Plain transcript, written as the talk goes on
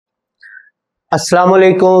अस्सलाम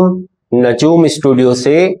वालेकुम। नजूम स्टूडियो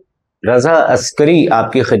से रज़ा अस्करी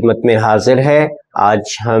आपकी खिदमत में हाजिर है।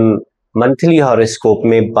 आज हम मंथली हॉरोस्कोप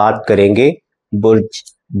में बात करेंगे बुर्ज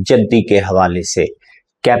जद्दी के हवाले से।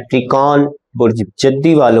 कैप्रिकॉर्न बुर्ज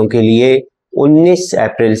जद्दी वालों के लिए 19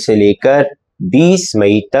 अप्रैल से लेकर 20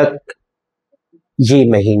 मई तक ये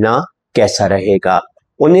महीना कैसा रहेगा।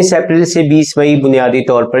 19 अप्रैल से 20 मई बुनियादी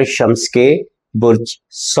तौर पर शम्स के बुर्ज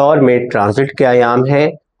सौर में ट्रांजिट के आयाम है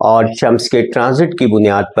और शम्स के ट्रांजिट की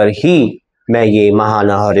बुनियाद पर ही मैं ये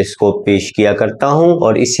माहाना हॉरोस्कोप पेश किया करता हूं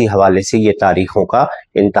और इसी हवाले से ये तारीखों का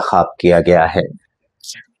इंतखाब किया गया है।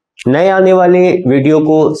 नए आने वाले वीडियो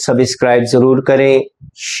को सब्सक्राइब जरूर करें,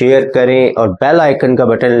 शेयर करें और बेल आइकन का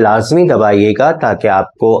बटन लाजमी दबाइएगा ताकि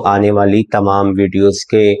आपको आने वाली तमाम वीडियोस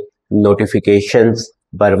के नोटिफिकेशंस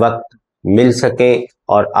बर वक्त मिल सकें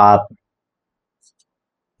और आप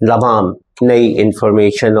तमाम नई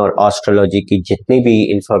इंफॉर्मेशन और एस्ट्रोलॉजी की जितनी भी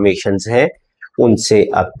इंफॉर्मेशंस हैं उनसे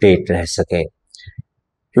अपडेट रह सकें।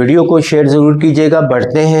 वीडियो को शेयर जरूर कीजिएगा।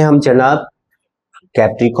 बढ़ते हैं हम जनाब,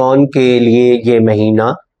 कैप्रिकॉर्न के लिए ये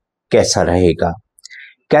महीना कैसा रहेगा।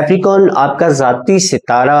 कैप्रिकॉर्न आपका जाती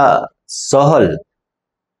सितारा ज़ोहल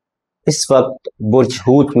इस वक्त बुर्ज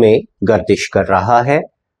हूत में गर्दिश कर रहा है,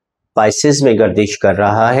 पाइसेस में गर्दिश कर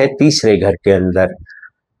रहा है, तीसरे घर के अंदर।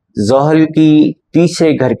 ज़ोहल की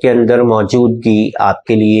तीसरे घर के अंदर मौजूदगी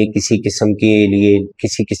आपके लिए किसी किस्म के लिए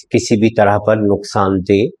किसी भी तरह पर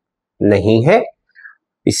नुकसानदेह नहीं है,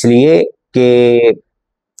 इसलिए कि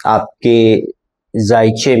आपके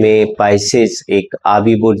जायचे में पाइसेस एक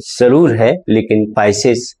आबी बुर्ज जरूर है, लेकिन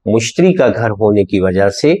पाइसेस मुश्तरी का घर होने की वजह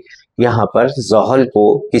से यहाँ पर ज़ोहल को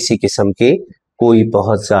किसी किस्म के कोई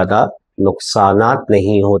बहुत ज़्यादा नुकसानात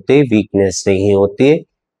नहीं होते, वीकनेस नहीं होती,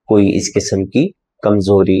 कोई इस किस्म की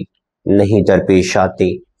कमजोरी नहीं दरपेश आती।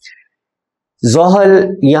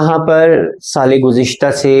 ज़ोहल यहाँ पर साल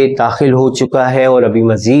गुज़िश्ता से दाखिल हो चुका है और अभी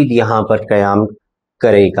मज़ीद यहाँ पर क़याम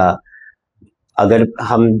करेगा। अगर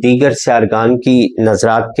हम दीगर सारगान की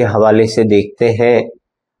नज़रात के हवाले से देखते हैं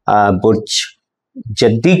बुर्ज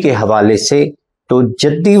जद्दी के हवाले से, तो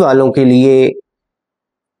जद्दी वालों के लिए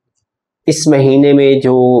इस महीने में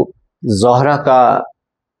जो ज़ोहरा का,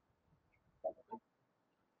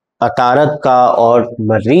 अतारद का और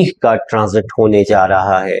मरीख का ट्रांजिट होने जा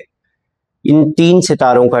रहा है, इन तीन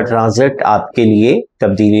सितारों का ट्रांजिट आपके लिए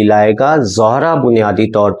तब्दीली लाएगा। ज़ोहरा बुनियादी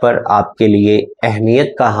तौर पर आपके लिए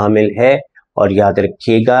अहमियत का हामिल है और याद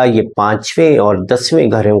रखिएगा ये 5वें और 10वें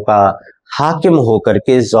घरों का हाकिम होकर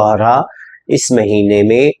के ज़ोहरा इस महीने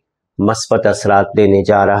में मस्बत असरात देने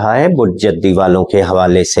जा रहा है बुर्ज जद्दी वालों के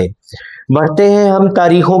हवाले से। बढ़ते हैं हम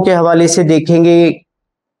तारीखों के हवाले से, देखेंगे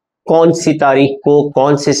कौन सी तारीख को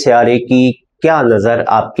कौन से सियारे की क्या नज़र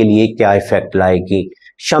आपके लिए क्या इफेक्ट लाएगी।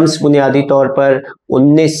 शम्स बुनियादी तौर पर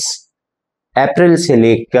 19 अप्रैल से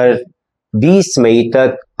लेकर 20 मई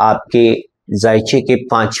तक आपके जायचे के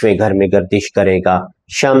 5वें घर में गर्दिश करेगा।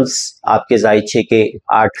 शम्स आपके जायचे के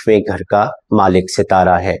 8वें घर का मालिक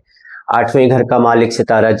सितारा है। 8वें घर का मालिक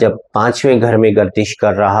सितारा जब 5वें घर में गर्दिश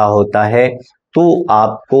कर रहा होता है तो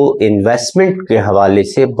आपको इन्वेस्टमेंट के हवाले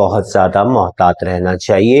से बहुत ज़्यादा मोहतात रहना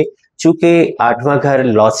चाहिए, चूँकि 8वां घर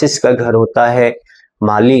लॉसेस का घर होता है,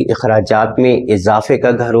 माली अखराजात में इजाफे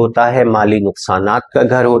का घर होता है, माली नुकसानात का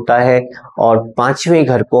घर होता है। और 5वें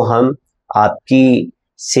घर को हम आपकी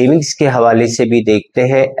सेविंग्स के हवाले से भी देखते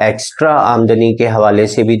हैं, एक्स्ट्रा आमदनी के हवाले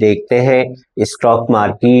से भी देखते हैं, स्टॉक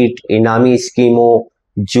मार्केट, इनामी स्कीमों,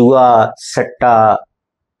 जुआ, सट्टा,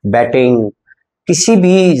 बैटिंग, किसी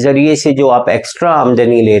भी जरिए से जो आप एक्स्ट्रा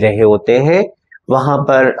आमदनी ले रहे होते हैं वहां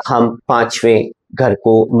पर हम 5वें घर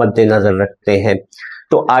को मद्देनजर रखते हैं।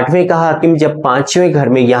 तो 8वें का हाकिम जब 5वें घर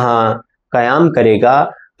में यहाँ कयाम करेगा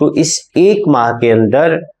तो इस एक माह के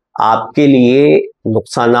अंदर आपके लिए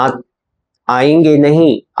नुकसानात आएंगे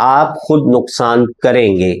नहीं, आप खुद नुकसान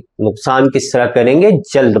करेंगे। नुकसान किस तरह करेंगे?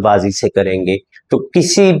 जल्दबाजी से करेंगे। तो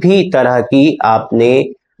किसी भी तरह की आपने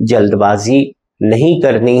जल्दबाजी नहीं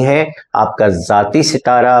करनी है। आपका जाती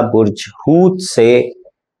सितारा बुर्ज हूत से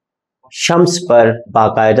शम्स पर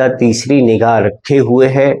बाकायदा तीसरी निगाह रखे हुए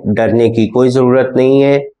है, डरने की कोई ज़रूरत नहीं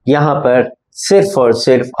है। यहाँ पर सिर्फ और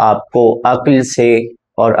सिर्फ आपको अक्ल से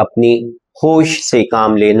और अपनी होश से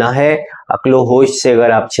काम लेना है। अक्लो होश से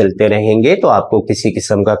अगर आप चलते रहेंगे तो आपको किसी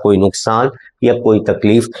किस्म का कोई नुकसान या कोई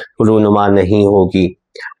तकलीफ रूनुमा नहीं होगी।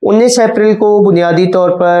 19 अप्रैल को बुनियादी तौर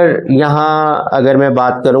पर यहाँ अगर मैं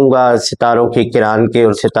बात करूँगा सितारों के किरान के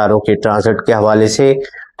और सितारों के ट्रांजिट के हवाले से,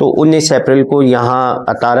 तो 19 अप्रैल को यहाँ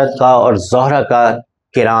अतारद का और ज़ोहरा का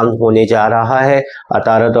किरान होने जा रहा है।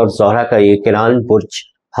 अतारद और ज़ोहरा का ये किरान बुर्ज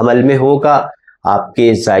हमल में होगा,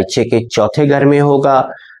 आपके जायचे के 4थे घर में होगा।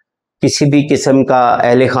 किसी भी किस्म का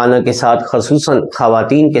अहले खाना के साथ, खसूसन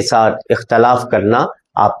ख़वातीन के साथ इख्तलाफ करना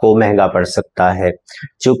आपको महंगा पड़ सकता है।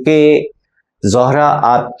 चूँकि ज़ोहरा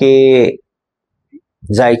आपके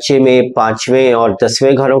जायचे में 5वें और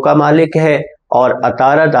 10वें घरों का मालिक है और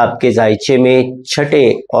अतारद आपके जायचे में 6ठे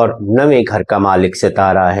और 9वें घर का मालिक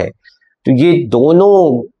सितारा है। तो ये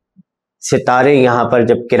दोनों सितारे यहाँ पर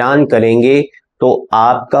जब किरान करेंगे तो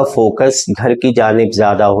आपका फोकस घर की जानिब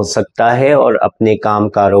ज़्यादा हो सकता है और अपने काम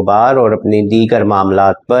कारोबार और अपने दीगर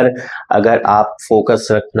मामलात पर अगर आप फोकस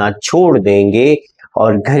रखना छोड़ देंगे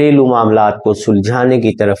और घरेलू मामलात को सुलझाने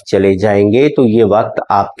की तरफ चले जाएंगे तो ये वक्त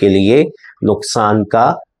आपके लिए नुकसान का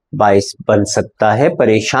बायस बन सकता है,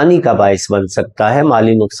 परेशानी का बायस बन सकता है।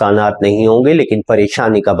 माली नुकसानात नहीं होंगे लेकिन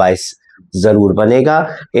परेशानी का बायस ज़रूर बनेगा।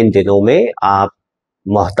 इन दिनों में आप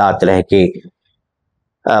मोहतात रह के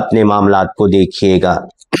अपने मामलात को देखिएगा।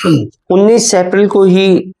 19 अप्रैल को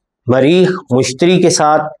ही मरीख मुश्तरी के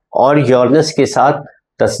साथ और यूरेनस के साथ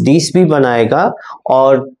तस्दीस भी बनाएगा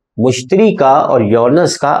और मुश्तरी का और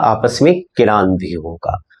यूरेनस का आपस में किरान भी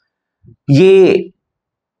होगा। ये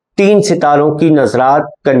 3 सितारों की नजरात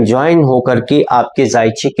कंजॉइन होकर के आपके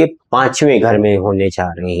जायचे के 5वें घर में होने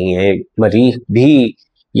जा रही हैं। मरीख भी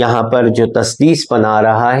यहाँ पर जो तस्दीस बना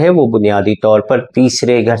रहा है वो बुनियादी तौर पर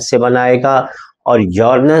 3रे घर से बनाएगा और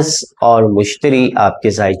यूरेनस और मुश्तरी आपके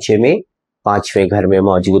जायचे में 5वें घर में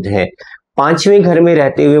मौजूद है। 5वें घर में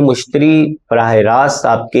रहते हुए मुश्तरी बराह रास्त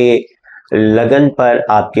आपके लगन पर,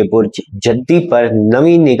 आपके बुर्ज जद्दी पर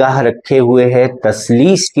नवी निगाह रखे हुए है,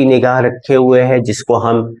 तसलीस की निगाह रखे हुए है, जिसको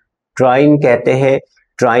हम ट्राइन कहते हैं।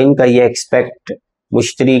 ट्राइन का ये एक्सपेक्ट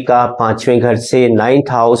मुश्तरी का 5वें घर से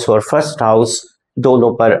 9th हाउस और 1st हाउस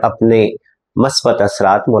दोनों पर अपने मस्बत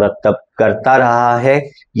असरात मुरतब करता रहा है।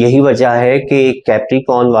 यही वजह है कि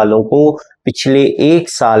कैप्रिकॉर्न वालों को पिछले 1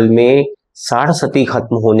 साल में साढ़सती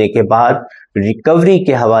खत्म होने के बाद रिकवरी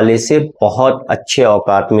के हवाले से बहुत अच्छे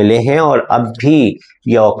औकात मिले हैं और अब भी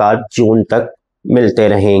ये औकात जून तक मिलते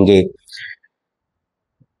रहेंगे।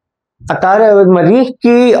 अतारद मरीख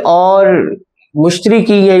की और मुश्तरी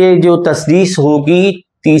की ये जो तस्दीस होगी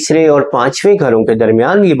 3रे और 5वें घरों के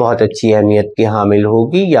दरमियान, ये बहुत अच्छी अहमियत की हामिल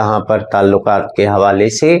होगी। यहाँ पर ताल्लुकात के हवाले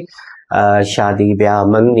से, शादी ब्याह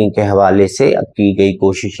मंगनी के हवाले से अब की गई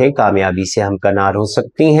कोशिशें कामयाबी से हमकनार हो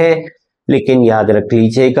सकती हैं। लेकिन याद रख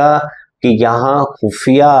लीजिएगा कि यहाँ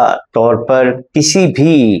खुफिया तौर पर किसी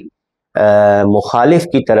भी मुखालिफ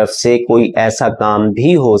की तरफ से कोई ऐसा काम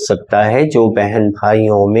भी हो सकता है जो बहन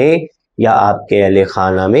भाइयों में या आपके अहले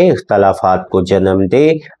खाना में इख्तलाफात को जन्म दे।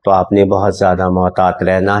 तो आपने बहुत ज़्यादा मोहतात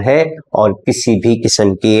रहना है और किसी भी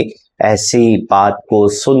किस्म की ऐसी बात को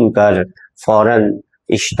सुनकर फौरन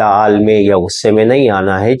इश्ताल में या गुस्से में नहीं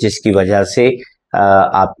आना है जिसकी वजह से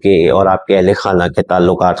आपके और आपके अहले खाना के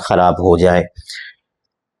ताल्लुकात ख़राब हो जाए।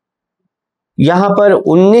 यहाँ पर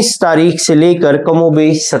 19 तारीख से लेकर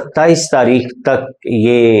कमोबेश 27 तारीख तक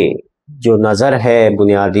ये जो नज़र है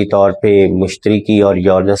बुनियादी तौर पे मुश्तरी की और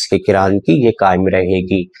यूरेनस के किरान की, ये कायम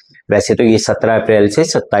रहेगी। वैसे तो ये 17 अप्रैल से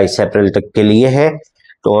 27 अप्रैल तक के लिए है,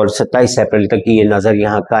 तो और 27 अप्रैल तक की ये नज़र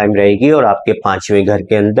यहाँ कायम रहेगी और आपके 5वें घर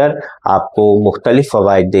के अंदर आपको मुख्तलिफ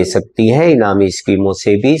फ़वाइद दे सकती है, इनामी स्कीमों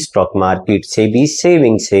से भी, स्टॉक मार्केट से भी,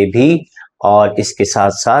 सेविंग से भी। और इसके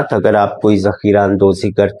साथ साथ अगर आप कोई ज़ख़ीरा अंदोज़ी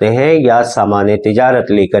करते हैं या सामान तिजारत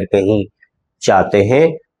लेकर कहीं जाते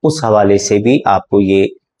हैं, उस हवाले से भी आपको ये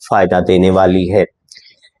फ़ायदा देने वाली है।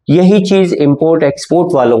 यही चीज़ इंपोर्ट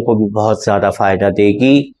एक्सपोर्ट वालों को भी बहुत ज़्यादा फ़ायदा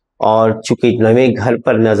देगी। और चूंकि नवे घर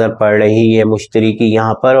पर नज़र पड़ रही है मुश्तरी की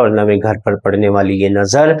यहाँ पर, और नवे घर पर पड़ने वाली ये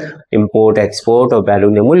नज़र इंपोर्ट एक्सपोर्ट और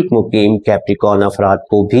बैरून मुल्क मुकीम कैप्रिकॉर्न अफराद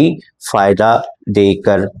को भी फ़ायदा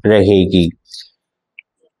देकर रहेगी।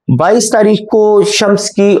 22 तारीख को शम्स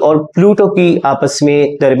की और प्लूटो की आपस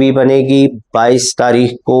में तरबी बनेगी। 22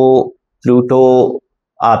 तारीख को प्लूटो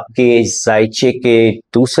आपके जायचे के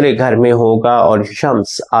 2रे घर में होगा और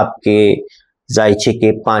शम्स आपके जायचे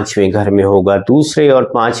के 5वें घर में होगा। 2रे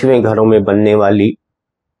और 5वें घरों में बनने वाली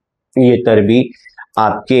ये तरबी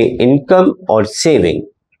आपके इनकम और सेविंग,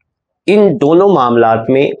 इन दोनों मामलात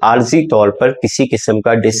में आर्जी तौर पर किसी किस्म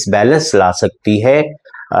का डिसबैलेंस ला सकती है।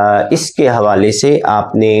 इसके हवाले से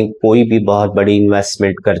आपने कोई भी बहुत बड़ी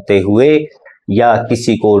इन्वेस्टमेंट करते हुए या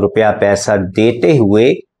किसी को रुपया पैसा देते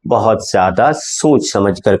हुए बहुत ज़्यादा सोच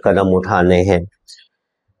समझकर कदम उठाने हैं।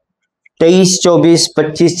 23, 24,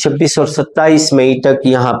 25, 26 और 27 मई तक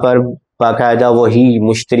यहाँ पर बाकायदा वही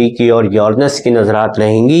मुश्तरी की और यूरेनस की नज़रात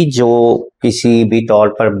रहेंगी जो किसी भी तौर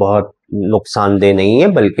पर बहुत नुकसानदेह नहीं है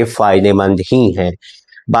बल्कि फ़ायदेमंद ही हैं।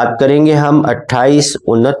 बात करेंगे हम 28,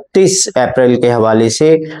 29 अप्रैल के हवाले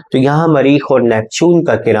से, तो यहाँ मरीख और नेपच्यून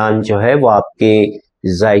का किरान जो है वो आपके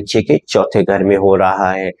जायचे के 4थे घर में हो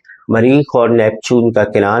रहा है। मरीख और नेपच्यून का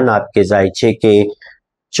किरान आपके जायचे के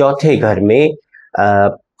चौथे घर में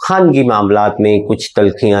खानगी मामलात में कुछ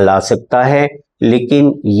तल्खियां ला सकता है,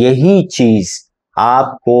 लेकिन यही चीज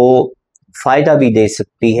आपको फायदा भी दे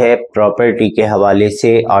सकती है प्रॉपर्टी के हवाले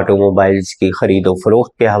से, ऑटोमोबाइल्स की खरीदो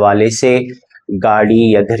फरोख्त के हवाले से।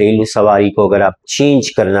 गाड़ी या घरेलू सवारी को अगर आप चेंज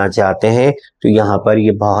करना चाहते हैं तो यहाँ पर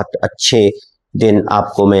ये बहुत अच्छे दिन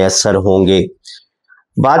आपको मैसर होंगे।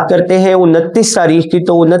 बात करते हैं 29 तारीख की,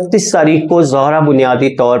 तो 29 तारीख को ज़ोहरा बुनियादी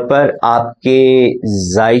तौर पर आपके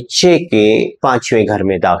जायचे के 5वें घर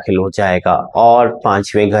में दाखिल हो जाएगा, और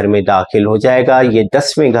 5वें घर में दाखिल हो जाएगा। ये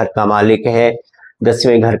 10वें घर का मालिक है।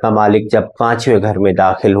 10वें घर का मालिक जब 5वें घर में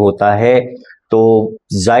दाखिल होता है तो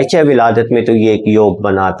जायचा विलादत में तो ये एक योग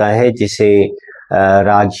बनाता है जिसे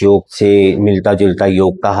राजयोग से मिलता जुलता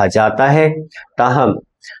योग कहा जाता है। ताहम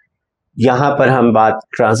यहाँ पर हम बात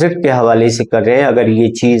ट्रांजिट के हवाले से कर रहे हैं। अगर ये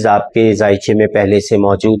चीज़ आपके जायचे में पहले से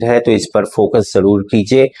मौजूद है तो इस पर फोकस ज़रूर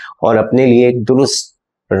कीजिए और अपने लिए एक दुरुस्त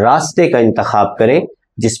रास्ते का इंतखाब करें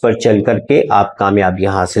जिस पर चल करके आप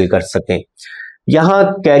कामयाबियां हासिल कर सकें। यहाँ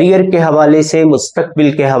कैरियर के हवाले से,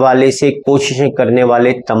 मुस्तकबिल के हवाले से कोशिशें करने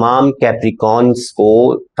वाले तमाम कैप्रिकॉर्न्स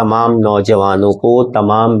को, तमाम नौजवानों को,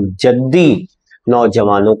 तमाम जद्दी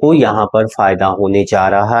नौजवानों को यहाँ पर फायदा होने जा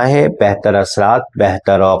रहा है। बेहतर असरात,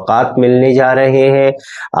 बेहतर औकात मिलने जा रहे हैं।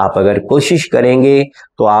 आप अगर कोशिश करेंगे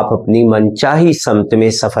तो आप अपनी मनचाही समत में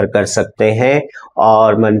सफ़र कर सकते हैं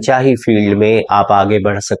और मनचाही फील्ड में आप आगे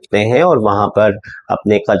बढ़ सकते हैं और वहाँ पर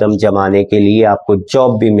अपने कदम जमाने के लिए आपको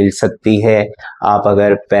जॉब भी मिल सकती है। आप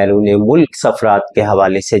अगर बैरून मुल्क सफरात के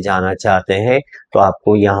हवाले से जाना चाहते हैं तो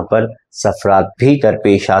आपको यहाँ पर सफरात भी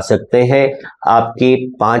दरपेश आ सकते हैं। आपके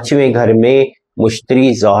 5वें घर में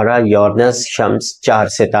मुश्तरी, ज़ोहरा, यूरेनस, शम्स 4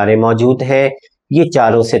 सितारे मौजूद हैं। ये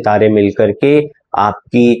चारों सितारे मिलकर के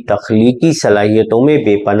आपकी तख्लीकी सलाहियतों में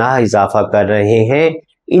बेपनाह इजाफा कर रहे हैं।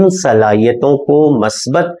 इन सलाहियतों को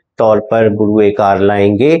मस्बत तौर पर बुरुए कार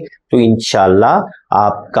लाएंगे तो इंशाल्लाह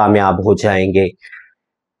आप कामयाब हो जाएंगे।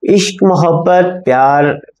 इश्क, मोहब्बत,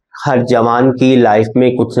 प्यार, हर जवान की लाइफ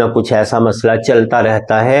में कुछ ना कुछ ऐसा मसला चलता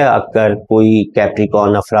रहता है। अगर कोई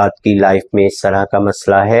कैप्रिकॉर्न अफराद की लाइफ में इस तरह का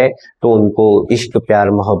मसला है तो उनको इश्क, प्यार,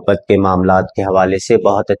 मोहब्बत के मामलात के हवाले से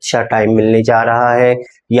बहुत अच्छा टाइम मिलने जा रहा है।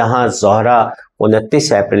 यहाँ ज़ोहरा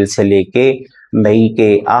 29 अप्रैल से लेके मई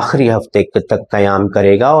के आखिरी हफ्ते तक क़याम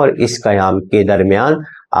करेगा और इस क़याम के दरमियान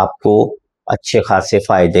आपको अच्छे खासे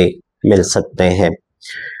फ़ायदे मिल सकते हैं।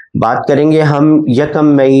 बात करेंगे हम 1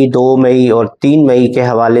 मई, 2 मई और 3 मई के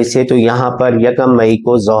हवाले से, तो यहाँ पर 1 मई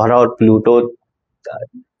को ज़ोहरा और प्लूटो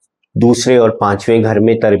दूसरे और 5वें घर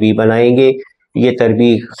में तरबीह बनाएंगे। ये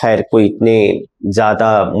तरबीह खैर कोई इतने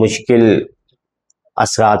ज़्यादा मुश्किल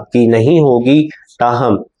असरात की नहीं होगी,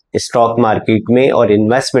 ताहम स्टॉक मार्केट में और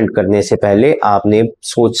इन्वेस्टमेंट करने से पहले आपने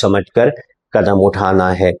सोच समझकर कदम उठाना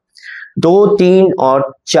है। 2, 3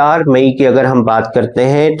 और 4 मई की अगर हम बात करते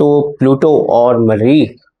हैं तो प्लूटो और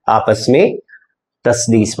मरीख आपस में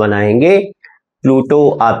तस्दीस बनाएंगे। प्लूटो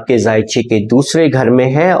आपके जायचे के दूसरे घर में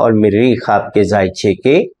है और मरीख आपके जायचे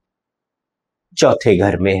के चौथे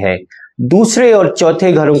घर में है। दूसरे और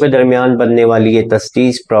चौथे घरों के दरमियान बनने वाली ये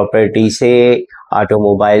तस्दीस प्रॉपर्टी से,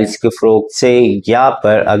 ऑटोमोबाइल्स के फरोख्त से, या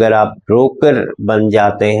पर अगर आप ब्रोकर बन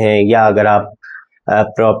जाते हैं या अगर आप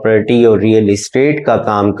प्रॉपर्टी और रियल इस्टेट का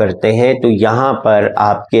काम करते हैं तो यहाँ पर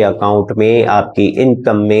आपके अकाउंट में, आपकी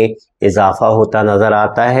इनकम में इजाफा होता नज़र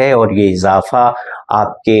आता है और ये इजाफा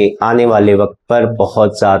आपके आने वाले वक्त पर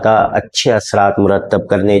बहुत ज़्यादा अच्छे असरात मुरतब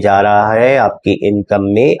करने जा रहा है। आपकी इनकम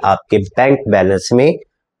में, आपके बैंक बैलेंस में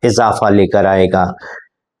इजाफा लेकर आएगा।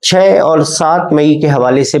 6 और 7 मई के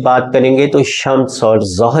हवाले से बात करेंगे तो शम्स और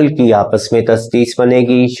ज़ोहल की आपस में तस्दीस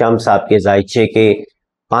बनेगी। शम्स आपके जायचे के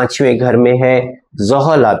 5वें घर में है,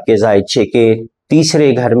 ज़ोहल आपके जायचे के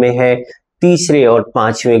तीसरे घर में है। तीसरे और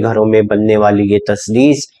 5वें घरों में बनने वाली ये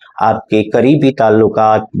तस्दीस आपके करीबी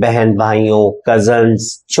ताल्लुकात, बहन भाइयों,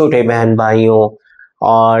 कज़न्स, छोटे बहन भाइयों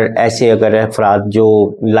और ऐसे अगर अफराद जो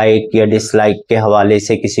लाइक या डिसलाइक के हवाले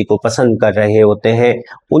से किसी को पसंद कर रहे होते हैं,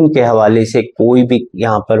 उनके हवाले से कोई भी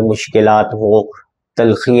यहाँ पर मुश्किलात हो,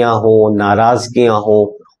 तलखियाँ हो, नाराज़गियाँ हो,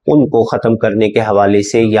 उनको ख़त्म करने के हवाले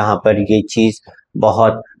से यहाँ पर ये चीज़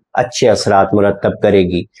बहुत अच्छे असरात मुरतब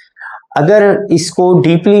करेगी। अगर इसको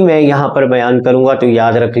डीपली मैं यहाँ पर बयान करूँगा तो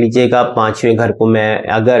याद रख लीजिएगा, 5वें घर को मैं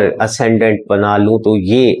अगर असेंडेंट बना लूँ तो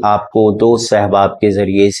ये आपको दोस्त सहबाब के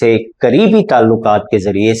ज़रिए से, करीबी ताल्लुकात के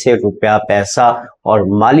ज़रिए से रुपया, पैसा और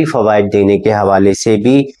माली फ़वाइद देने के हवाले से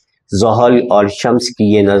भी ज़ोहल और शम्स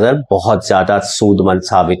की ये नज़र बहुत ज़्यादा सूदमंद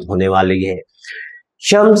साबित होने वाली है।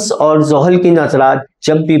 शम्स और ज़ोहल की नज़रात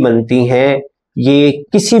जब भी बनती हैं, ये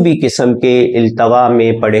किसी भी किस्म के इल्तवा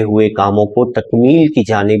में पड़े हुए कामों को तकमील की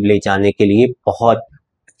जानिब ले जाने के लिए बहुत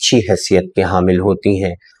अच्छी हैसियत के हामिल होती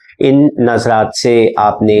हैं। इन नजरात से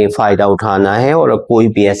आपने फ़ायदा उठाना है और कोई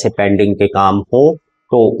भी ऐसे पेंडिंग के काम हो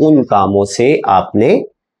तो उन कामों से आपने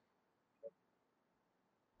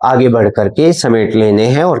आगे बढ़ करके समेट लेने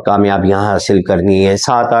हैं और कामयाबियां हासिल करनी है।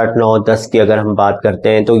 7, 8, 9, 10 की अगर हम बात करते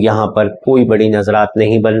हैं तो यहाँ पर कोई बड़ी नजरात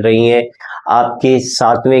नहीं बन रही हैं। आपके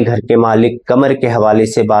 7वें घर के मालिक कमर के हवाले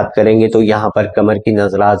से बात करेंगे तो यहाँ पर कमर की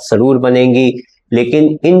नजरात जरूर बनेंगी,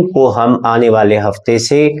 लेकिन इनको हम आने वाले हफ्ते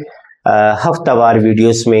से हफ्तावार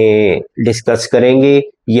वीडियोस में डिस्कस करेंगे।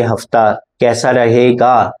 ये हफ्ता कैसा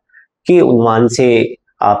रहेगा के उन्वान से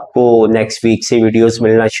आपको नेक्स्ट वीक से वीडियोस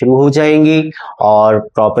मिलना शुरू हो जाएंगी और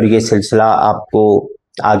प्रॉपर ये सिलसिला आपको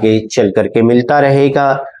आगे चल करके मिलता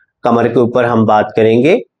रहेगा। कमर के ऊपर हम बात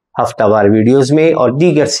करेंगे हफ्तावार वीडियोस में और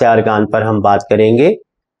दीगर सियारगान पर हम बात करेंगे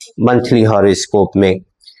मंथली हॉरोस्कोप में।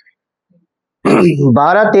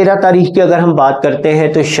 12-13 तारीख की अगर हम बात करते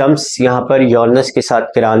हैं तो शम्स यहाँ पर यूरेनस के साथ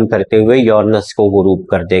किरान करते हुए यूरेनस को गुरूब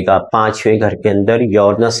कर देगा। 5वें घर के अंदर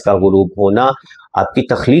यूरेनस का गुरूब होना आपकी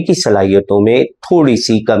तख्लीकी सलाहियतों में थोड़ी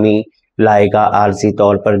सी कमी लाएगा आर्जी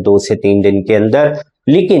तौर पर 2 से 3 दिन के अंदर,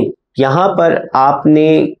 लेकिन यहाँ पर आपने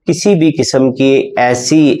किसी भी किस्म की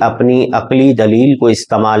ऐसी अपनी अकली दलील को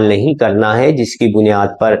इस्तेमाल नहीं करना है जिसकी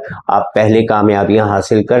बुनियाद पर आप पहले कामयाबियां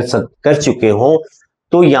हासिल कर चुके हों।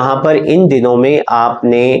 तो यहाँ पर इन दिनों में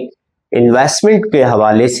आपने इन्वेस्टमेंट के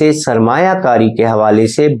हवाले से, सरमायाकारी के हवाले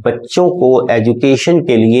से, बच्चों को एजुकेशन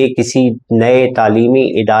के लिए किसी नए तालीमी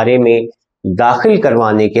इदारे में दाखिल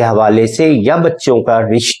करवाने के हवाले से या बच्चों का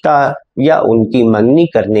रिश्ता या उनकी मंगनी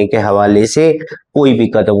करने के हवाले से कोई भी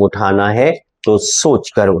कदम उठाना है तो सोच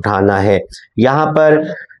कर उठाना है। यहाँ पर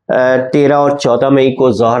 13 और 14 मई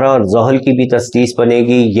को ज़ोहरा और ज़ोहल की भी तस्दीस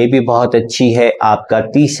बनेगी, ये भी बहुत अच्छी है। आपका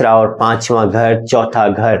 3रा और 5वां घर, 4था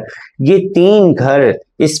घर, ये 3 घर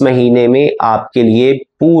इस महीने में आपके लिए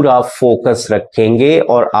पूरा फोकस रखेंगे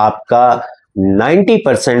और आपका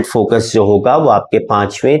 90% फोकस जो होगा वो आपके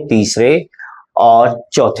 5वें, 3रे और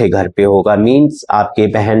 4थे घर पे होगा। मीन्स आपके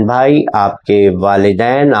बहन भाई, आपके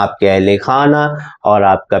वालिदैन, आपके अहले खाना और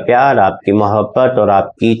आपका प्यार, आपकी मोहब्बत और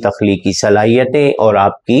आपकी तख्लीकी सलाहियतें और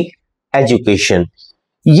आपकी एजुकेशन।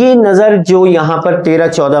 ये नज़र जो यहाँ पर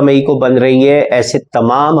 13-14 मई को बन रही है, ऐसे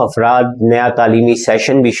तमाम अफराद, नया तालीमी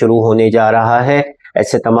सेशन भी शुरू होने जा रहा है,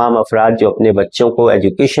 ऐसे तमाम अफराद जो अपने बच्चों को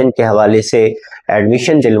एजुकेशन के हवाले से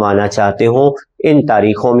एडमिशन दिलवाना चाहते हो, इन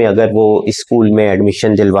तारीखों में अगर वो स्कूल में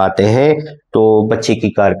एडमिशन दिलवाते हैं तो बच्चे की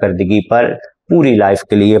कारकर्दगी पर पूरी लाइफ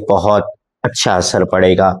के लिए बहुत अच्छा असर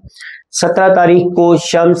पड़ेगा। 17 तारीख को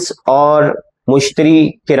शम्स और मुश्तरी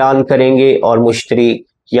किरान करेंगे और मुश्तरी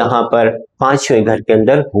यहाँ पर 5वें घर के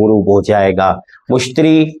अंदर गुरूब हो जाएगा।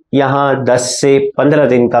 मुश्तरी यहाँ 10 से 15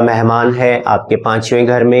 दिन का मेहमान है आपके 5वें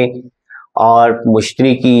घर में और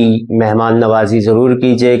मुश्तरी की मेहमान नवाजी ज़रूर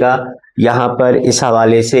कीजिएगा। यहाँ पर इस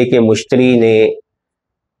हवाले से कि मुश्तरी ने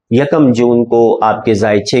 1 जून को आपके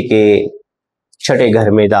जायचे के 6ठे घर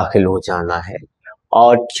में दाखिल हो जाना है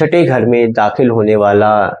और 6ठे घर में दाखिल होने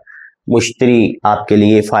वाला मुश्तरी आपके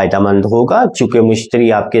लिए फ़ायदेमंद होगा। चूँकि मुश्तरी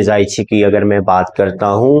आपके जायचे की अगर मैं बात करता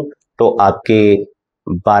हूँ तो आपके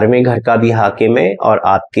 12वें घर का भी हाकिम है और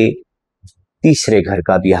आपके 3रे घर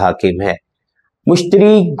का भी हाकिम है।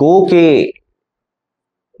 मुश्तरी गो के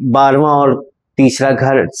 12वां और 3रा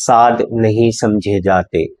घर साध नहीं समझे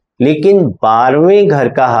जाते, लेकिन 12वें घर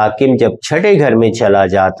का हाकिम जब 6ठे घर में चला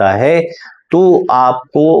जाता है तो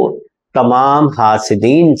आपको तमाम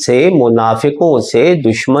हासिदीन से, मुनाफिकों से,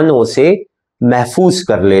 दुश्मनों से महफूज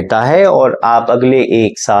कर लेता है और आप अगले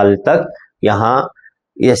 1 साल तक यहाँ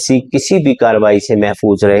ऐसी किसी भी कार्रवाई से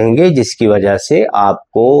महफूज रहेंगे जिसकी वजह से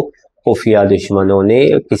आपको खुफिया दुश्मनों ने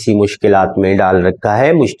किसी मुश्किलात में डाल रखा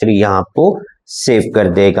है। मुश्तरी यहाँ आपको सेव कर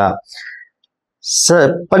देगा।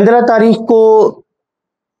 15 तारीख को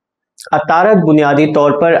अतारत बुनियादी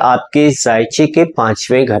तौर पर आपके जायचे के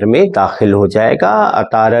 5वें घर में दाखिल हो जाएगा।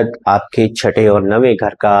 अतारत आपके 6ठे और 9वें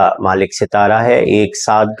घर का मालिक सितारा है, एक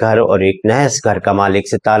 7 घर और एक नहस घर का मालिक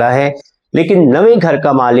सितारा है, लेकिन 9वें घर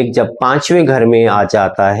का मालिक जब 5वें घर में आ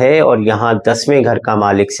जाता है और यहाँ 10वें घर का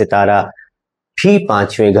मालिक सितारा भी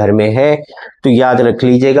 5वें घर में है, तो याद रख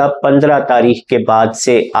लीजिएगा 15 तारीख के बाद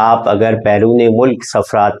से आप अगर बैरून मुल्क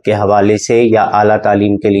सफरात के हवाले से या आला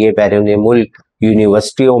तालीम के लिए बैरून मुल्क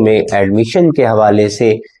यूनिवर्सिटियों में एडमिशन के हवाले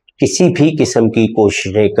से किसी भी किस्म की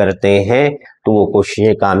कोशिशें करते हैं तो वो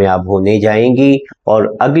कोशिशें कामयाब होने जाएंगी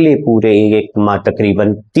और अगले पूरे 1 माह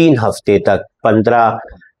तकरीबन 3 हफ्ते तक 15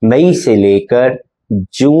 मई से लेकर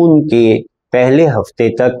जून के पहले हफ्ते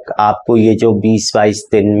तक आपको ये जो 20-22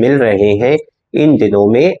 दिन मिल रहे हैं, इन दिनों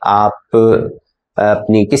में आप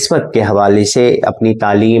अपनी किस्मत के हवाले से, अपनी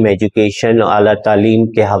तालीम, एजुकेशन, आला तालीम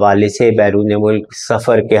के हवाले से, बैरून मुल्क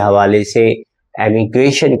सफ़र के हवाले से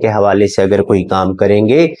एमिग्रेशन के हवाले से अगर कोई काम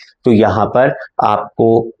करेंगे तो यहाँ पर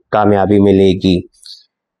आपको कामयाबी मिलेगी।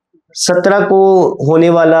 17 को होने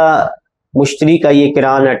वाला मुश्तरी का ये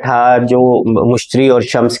किरान जो मुश्तरी और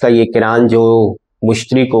शम्स का ये किरान जो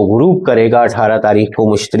मुश्तरी को गुरूब करेगा, 18 तारीख को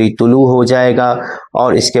मुश्तरी तुलू हो जाएगा।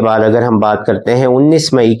 और इसके बाद अगर हम बात करते हैं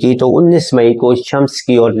 19 मई की, तो 19 मई को शम्स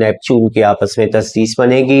की और नेपच्यून की आपस में तस्दीस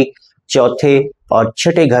बनेगी। चौथे और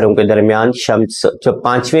छठे घरों के दरमियान शम्स, जो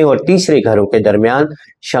पांचवें और तीसरे घरों के दरमियान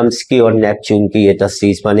शम्स की और नेपच्यून की ये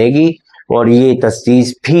तस्दीस बनेगी। और ये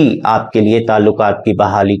तस्दीस भी आपके लिए ताल्लुकात की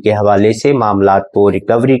बहाली के हवाले से, मामलात को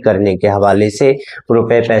रिकवरी करने के हवाले से,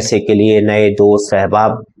 रुपए पैसे के लिए नए दोस्त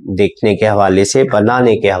अहबाब देखने के हवाले से,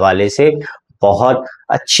 बनाने के हवाले से बहुत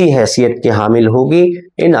अच्छी हैसियत के हामिल होगी।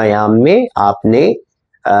 इन अयाम में आपने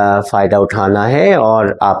फ़ायदा उठाना है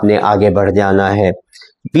और आपने आगे बढ़ जाना है।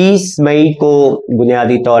 20 मई को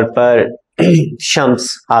बुनियादी तौर पर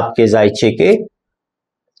शम्स आपके ज़ायचे के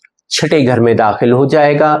छठे घर में दाखिल हो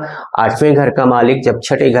जाएगा। 8वें घर का मालिक जब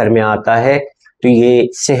छठे घर में आता है तो ये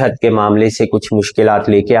सेहत के मामले से कुछ मुश्किलात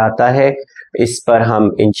लेके आता है। इस पर हम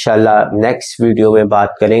इंशाल्लाह नेक्स्ट वीडियो में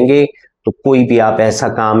बात करेंगे। तो कोई भी आप ऐसा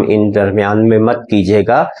काम इन दरमियान में मत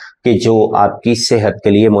कीजिएगा कि जो आपकी सेहत के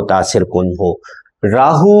लिए मुतासिर कुन हो।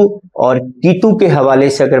 राहु और कीतु के हवाले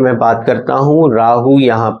से अगर मैं बात करता हूँ, राहु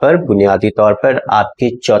यहाँ पर बुनियादी तौर पर आपके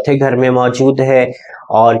चौथे घर में मौजूद है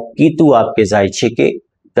और कीतु आपके ज़ायचे के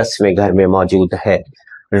 10वें घर में मौजूद है।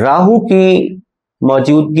 राहु की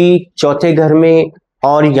मौजूदगी चौथे घर में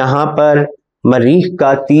और यहाँ पर मरीख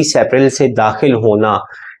का 30 अप्रैल से दाखिल होना,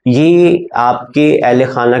 ये आपके अहले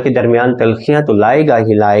खाना के दरमियान तलखियां तो लाएगा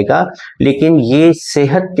ही लाएगा, लेकिन ये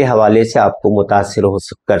सेहत के हवाले से आपको मुतासिर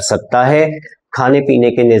कर सकता है। खाने पीने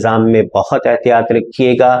के निज़ाम में बहुत एहतियात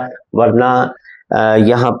रखिएगा, वरना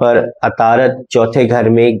यहाँ पर अतारद चौथे घर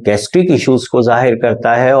में गैस्ट्रिक इश्यूज को जाहिर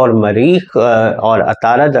करता है। और मरीख और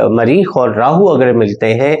अतारद, मरीख और राहु अगर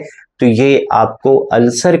मिलते हैं तो ये आपको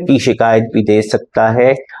अल्सर की शिकायत भी दे सकता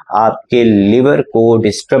है, आपके लिवर को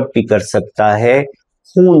डिस्टर्ब भी कर सकता है,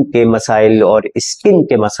 खून के मसाइल और स्किन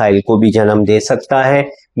के मसाइल को भी जन्म दे सकता है।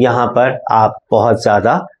 यहाँ पर आप बहुत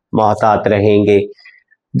ज़्यादा मोहतात रहेंगे।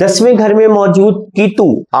 10वें घर में मौजूद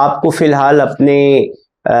कीतु आपको फिलहाल अपने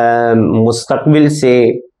मुस्तकबिल से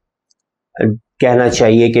कहना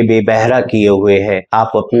चाहिए कि बेबहरा किए हुए है।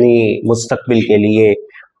 आप अपनी मुस्तकबिल के लिए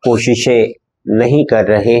कोशिशें नहीं कर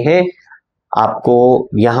रहे हैं। आपको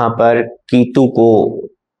यहाँ पर कीतु को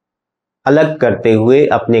अलग करते हुए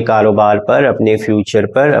अपने कारोबार पर, अपने फ्यूचर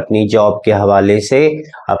पर, अपनी जॉब के हवाले से,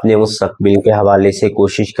 अपने मुस्तकबिल के हवाले से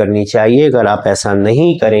कोशिश करनी चाहिए। अगर आप ऐसा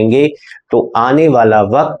नहीं करेंगे तो आने वाला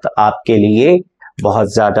वक्त आपके लिए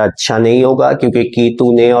बहुत ज़्यादा अच्छा नहीं होगा, क्योंकि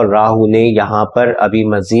कीतु ने और राहु ने यहाँ पर अभी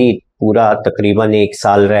मज़ीद पूरा तकरीबन 1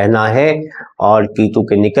 साल रहना है। और कीतु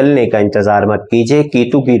के निकलने का इंतज़ार मत कीजिए।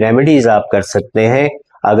 कीतु की रेमेडीज़ आप कर सकते हैं।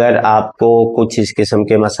 अगर आपको कुछ इस किस्म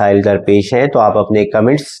के मसाइल दरपेश हैं तो आप अपने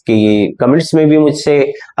कमेंट्स में भी मुझसे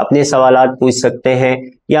अपने सवालात पूछ सकते हैं,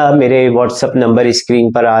 या मेरे व्हाट्सएप नंबर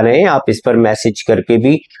स्क्रीन पर आ रहे हैं, आप इस पर मैसेज करके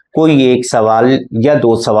भी कोई एक सवाल या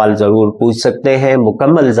 2 सवाल ज़रूर पूछ सकते हैं।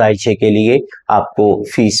 मुकम्मल ज़ायचे के लिए आपको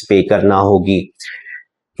फीस पे करना होगी।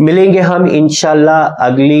 मिलेंगे हम इंशाल्लाह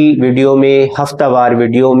अगली वीडियो में, हफ्तावार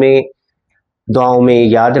वीडियो में। दुआओं में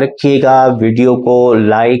याद रखिएगा, वीडियो को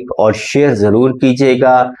लाइक और शेयर ज़रूर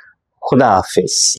कीजिएगा। खुदा हाफिज।